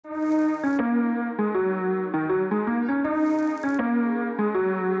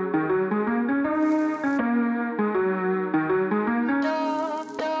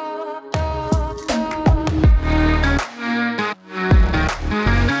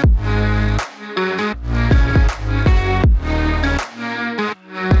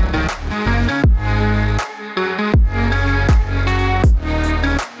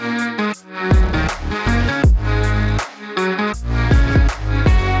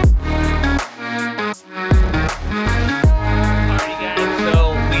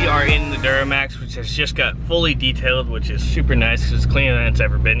Dmax just got fully detailed, which is super nice because it's cleaner than it's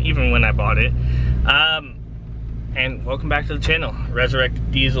ever been, even when I bought it. And welcome back to the channel,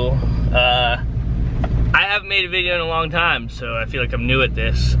 Resurrected Diesel. I haven't made a video in a long time, so I feel like I'm new at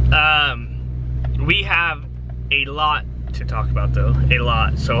this. We have a lot to talk about though, a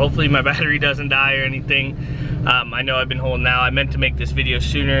lot. So hopefully my battery doesn't die or anything. I know I've been holding out. I meant to make this video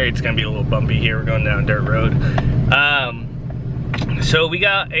sooner. It's gonna be a little bumpy here. We're going down a dirt road. So we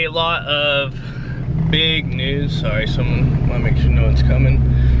got a lot of big news. Sorry, someone wanna make sure no one's coming.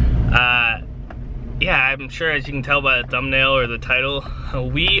 Yeah, I'm sure as you can tell by the thumbnail or the title,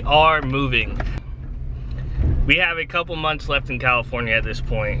 we are moving. We have a couple months left in California at this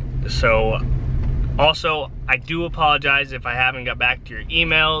point. So also, I do apologize if I haven't got back to your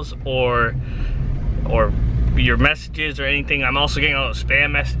emails or your messages or anything. I'm also getting all those spam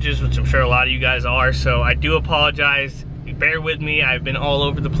messages, which I'm sure a lot of you guys are, so I do apologize. Bear with me. I've been all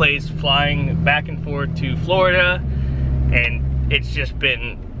over the place, flying back and forth to Florida, and it's just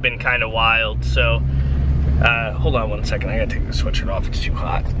been kind of wild. So hold on one second, I gotta take the sweatshirt off, it's too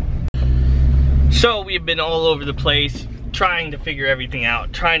hot. So we've been all over the place trying to figure everything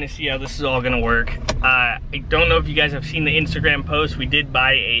out, trying to see how this is all gonna work. I don't know if you guys have seen the Instagram post. We did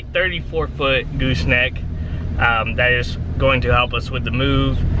buy a 34-foot gooseneck that is going to help us with the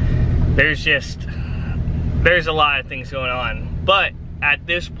move. There's a lot of things going on, but at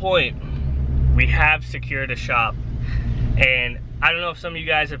this point we have secured a shop, and I don't know if some of you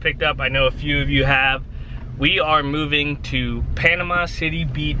guys have picked up, I know a few of you have. We are moving to Panama City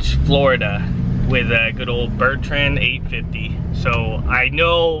Beach, Florida with a good old Bertrand 850. So I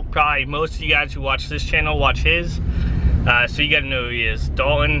know probably most of you guys who watch this channel watch his, so you gotta know who he is.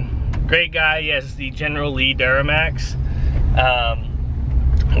 Dalton, great guy. He has the General Lee Duramax.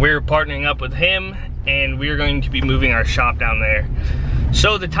 We're partnering up with him, and we're going to be moving our shop down there.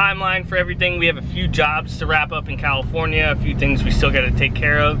 So the timeline for everything, we have a few jobs to wrap up in California, a few things we still got to take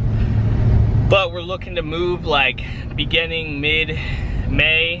care of, but we're looking to move like beginning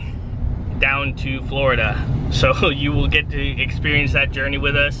mid-May down to Florida. So you will get to experience that journey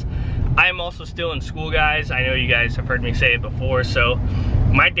with us. I am also still in school, guys. I know you guys have heard me say it before, so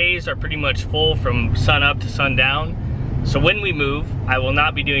my days are pretty much full from sun up to sundown. So when we move, I will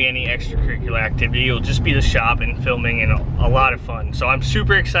not be doing any extracurricular activity. It'll just be the shop and filming and a lot of fun. So I'm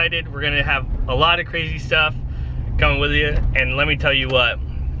super excited. We're gonna have a lot of crazy stuff coming with you. And let me tell you what,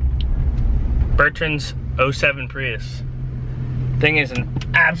 Bertrand's 07 Prius thing is an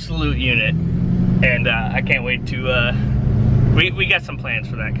absolute unit. And I can't wait to, we got some plans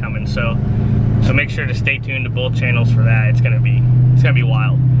for that coming. So make sure to stay tuned to both channels for that. It's gonna be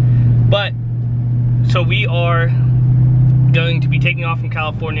wild. But, so we are going to be taking off from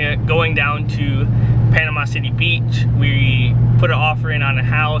California, going down to Panama City Beach. We put an offer in on a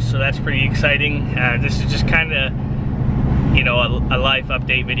house, so that's pretty exciting. This is just kind of, you know, a life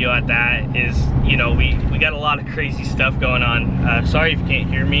update video at that. Is, you know, we got a lot of crazy stuff going on. Sorry if you can't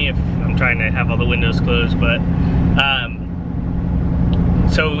hear me, if I'm trying to have all the windows closed, but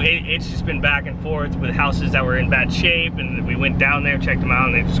so it's just been back and forth with houses that were in bad shape, and we went down there, checked them out,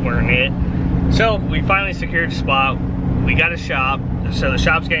 and they just weren't it. So we finally secured a spot. We got a shop, so the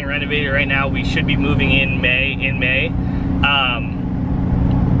shop's getting renovated right now. We should be moving in May.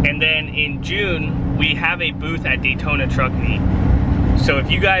 And then in June, we have a booth at Daytona Truck Meet. So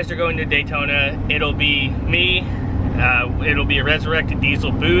if you guys are going to Daytona, it'll be me, it'll be a Resurrected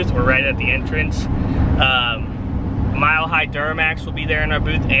Diesel booth. We're right at the entrance. Mile High Duramax will be there in our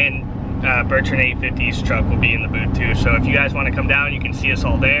booth, and Bertrand 850's truck will be in the booth too. So if you guys want to come down, you can see us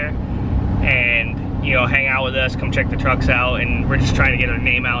all there, and you know, hang out with us, come check the trucks out, and we're just trying to get our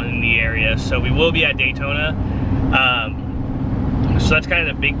name out in the area. So we will be at Daytona. So that's kind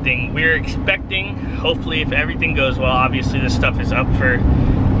of the big thing. We're expecting, hopefully if everything goes well, obviously this stuff is up for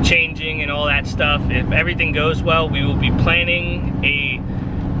changing and all that stuff. If everything goes well, we will be planning a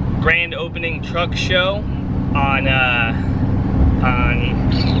grand opening truck show on I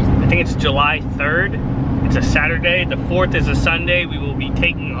think it's July 3rd. It's a Saturday. The 4th is a Sunday. We will be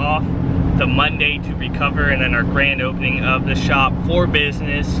taking off the Monday to recover, and then our grand opening of the shop for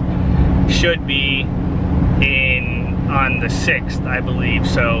business should be on the 6th, I believe.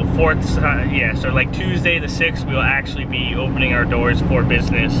 So 4th, yeah, so like Tuesday the 6th, we will actually be opening our doors for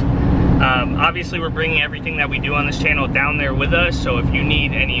business. Obviously we're bringing everything that we do on this channel down there with us, so if you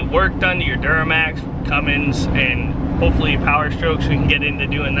need any work done to your Duramax, Cummins, and hopefully Power Strokes, we can get into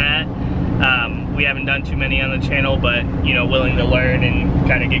doing that. We haven't done too many on the channel, but you know, willing to learn and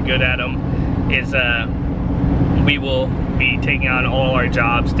kind of get good at them, is we will be taking on all our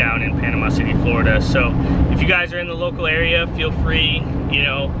jobs down in Panama City, Florida. So if you guys are in the local area, feel free. You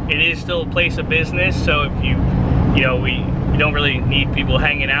know, it is still a place of business, so if you know, we don't really need people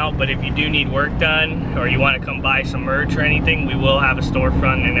hanging out, but if you do need work done or you want to come buy some merch or anything, we will have a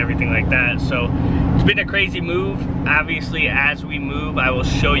storefront and everything like that. So it's been a crazy move. Obviously, as we move, I will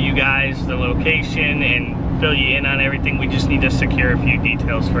show you guys the location and fill you in on everything. We just need to secure a few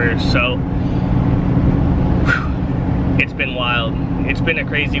details first. So it's been wild. It's been a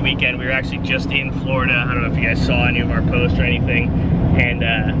crazy weekend. We were actually just in Florida. I don't know if you guys saw any of our posts or anything, and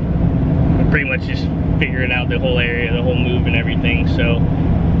we're pretty much just figuring out the whole area, the whole move and everything. So,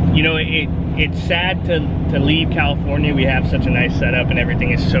 you know, it's sad to leave California. We have such a nice setup and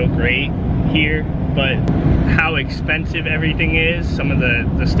everything is so great here, but how expensive everything is, some of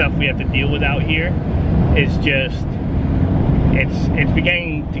the stuff we have to deal with out here is just, it's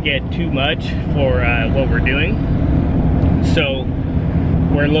beginning to get too much for what we're doing. So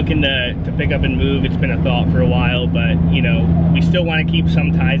we're looking to pick up and move. It's been a thought for a while, but you know, we still want to keep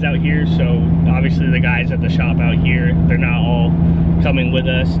some ties out here. So obviously the guys at the shop out here, they're not all coming with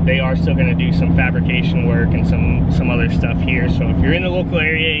us. They are still going to do some fabrication work and some other stuff here. So if you're in the local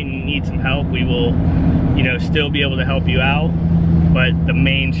area and you need some help, we will, you know, still be able to help you out. But the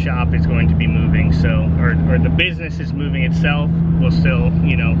main shop is going to be moving, so, or the business is moving itself. We'll still,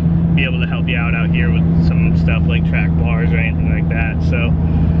 you know, be able to help you out here with some stuff like track bars or anything like that. So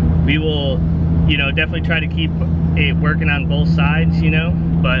we will, you know, definitely try to keep it working on both sides, you know,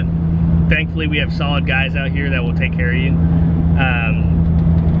 but thankfully we have solid guys out here that will take care of you.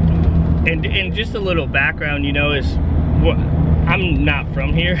 And just a little background, you know, is I'm not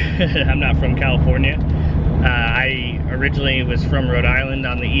from here. I'm not from California. I originally was from Rhode Island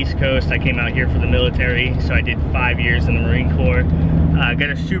on the East Coast. I came out here for the military, so I did 5 years in the Marine Corps. Got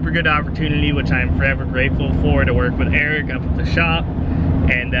a super good opportunity, which I'm forever grateful for, to work with Eric up at the shop.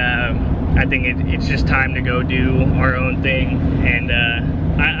 And I think it's just time to go do our own thing. And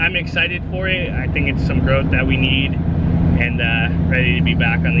I'm excited for it. I think it's some growth that we need, and ready to be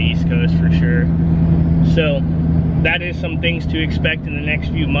back on the East Coast for sure. So that is some things to expect in the next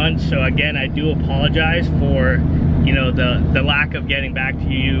few months. So again, I do apologize for, you know, the lack of getting back to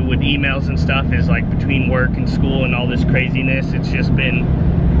you with emails and stuff. Is like between work and school and all this craziness, it's just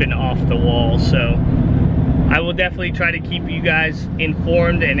been off the wall. So I will definitely try to keep you guys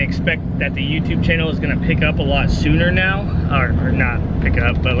informed, and expect that the YouTube channel is going to pick up a lot sooner now, or not pick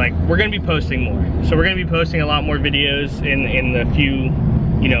up, but like we're going to be posting more. So we're going to be posting a lot more videos in the few,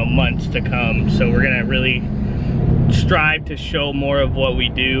 you know, months to come. So we're going to really strive to show more of what we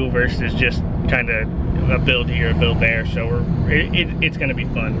do versus just kind of a build here, a build there. So it's going to be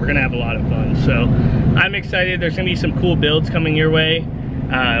fun. We're going to have a lot of fun. So I'm excited. There's going to be some cool builds coming your way.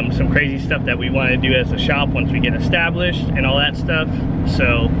 Some crazy stuff that we want to do as a shop once we get established and all that stuff.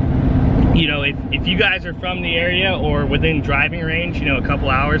 So, you know, if you guys are from the area or within driving range, you know, a couple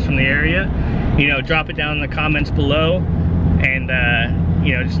hours from the area, you know, drop it down in the comments below, and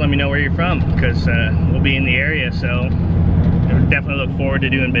you know, just let me know where you're from, because we'll be in the area. So definitely look forward to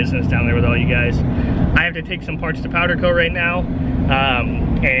doing business down there with all you guys. I have to take some parts to powder coat right now,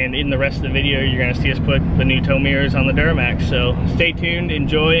 and in the rest of the video you're going to see us put the new tow mirrors on the Duramax. So stay tuned,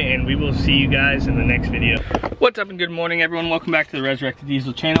 enjoy, and we will see you guys in the next video. What's up and good morning everyone, welcome back to the Resurrected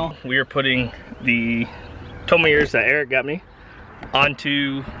Diesel channel. We are putting the tow mirrors that Eric got me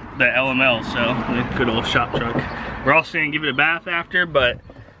onto the LML, so the good old shop truck. We're also going to give it a bath after, but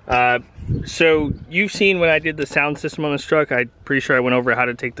so you've seen when I did the sound system on this truck, I'm pretty sure I went over how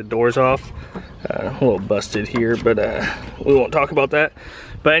to take the doors off. A little busted here, but we won't talk about that.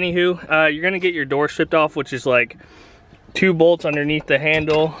 But anywho, you're going to get your door stripped off, which is like 2 bolts underneath the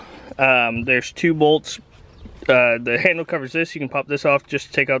handle. There's 2 bolts. The handle covers this. You can pop this off just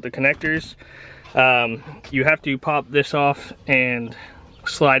to take out the connectors. You have to pop this off and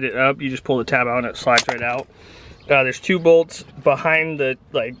slide it up. You just pull the tab out and it slides right out. There's 2 bolts behind the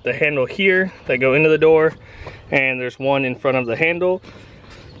handle here that go into the door, and there's 1 in front of the handle.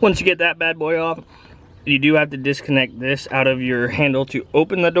 Once you get that bad boy off, you do have to disconnect this out of your handle to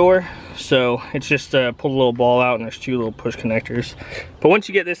open the door. So it's just pull a little ball out, and there's 2 little push connectors. But once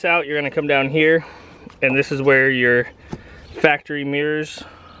you get this out, you're going to come down here, and this is where your factory mirrors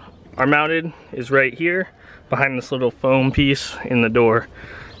are mounted, is right here behind this little foam piece in the door.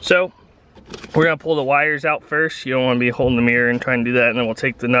 So we're going to pull the wires out first. You don't want to be holding the mirror and trying to do that, and then we'll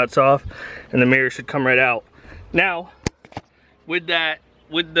take the nuts off and the mirror should come right out. Now with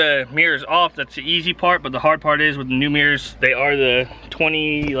the mirrors off, that's the easy part, but the hard part is with the new mirrors, they are the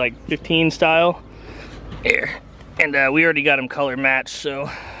 2015 style here, and we already got them color matched, so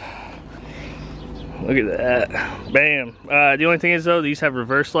Look at that. Bam. The only thing is though, these have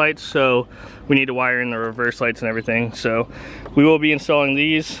reverse lights, so we need to wire in the reverse lights and everything. So we will be installing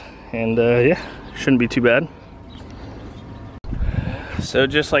these, and yeah, shouldn't be too bad. So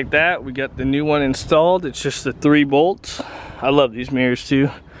just like that, we got the new one installed. It's just the 3 bolts. I love these mirrors too.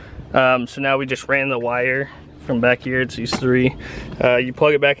 So now we just ran the wire from back here. It's these 3. You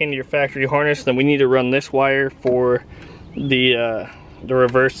plug it back into your factory harness, then we need to run this wire for the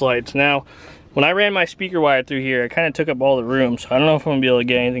reverse lights. Now, when I ran my speaker wire through here, it kind of took up all the room, so I don't know if I'm gonna be able to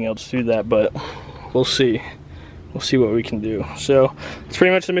get anything else through that, but we'll see. We'll see what we can do. So it's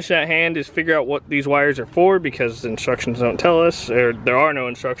pretty much the mission at hand, is figure out what these wires are for, because the instructions don't tell us, or there are no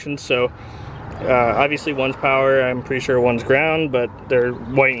instructions. So obviously one's power, I'm pretty sure one's ground, but they're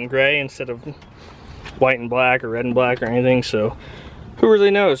white and gray instead of white and black or red and black or anything. So who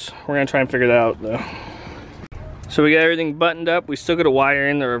really knows? We're gonna try and figure that out though. So we got everything buttoned up. We still got to wire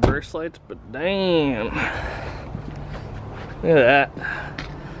in the reverse lights, but damn, look at that.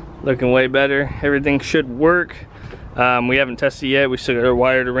 Looking way better. Everything should work. We haven't tested yet. We still got our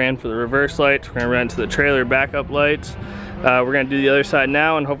wire to run for the reverse lights. We're gonna run to the trailer backup lights. We're gonna do the other side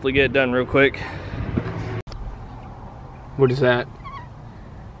now and hopefully get it done real quick. What is that?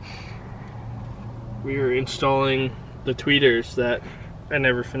 We are installing the tweeters that I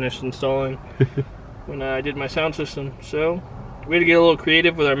never finished installing when I did my sound system. So we had to get a little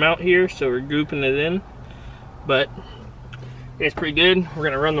creative with our mount here, so we're grouping it in. But it's pretty good. We're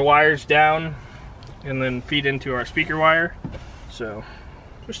gonna run the wires down and then feed into our speaker wire. So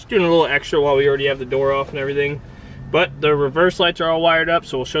just doing a little extra while we already have the door off and everything. But the reverse lights are all wired up,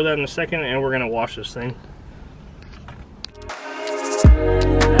 so we'll show that in a second, and we're gonna wash this thing.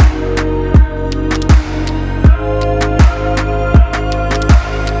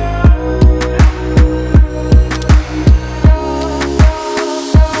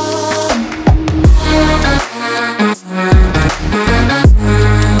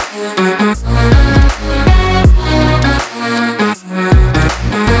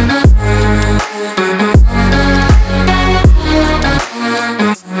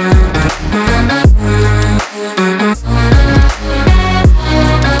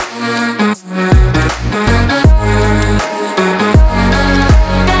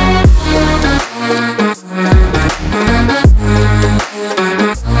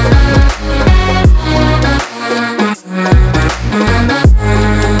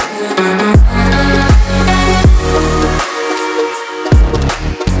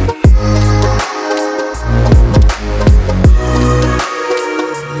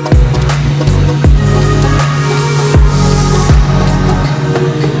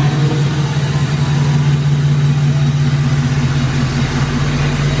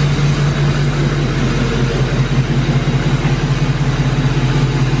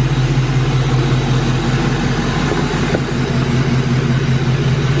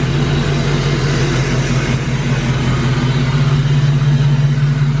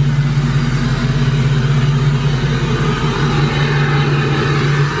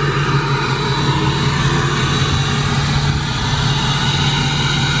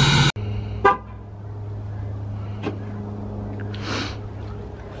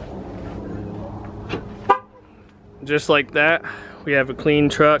 Just like that, we have a clean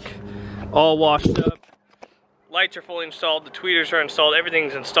truck, all washed up. Lights are fully installed, the tweeters are installed,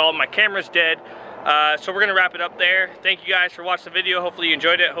 everything's installed. My camera's dead, so we're gonna wrap it up there. Thank you guys for watching the video. Hopefully you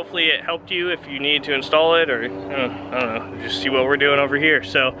enjoyed it. Hopefully it helped you if you need to install it, or I don't know, just see what we're doing over here.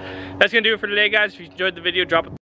 So that's gonna do it for today, guys. If you enjoyed the video, drop a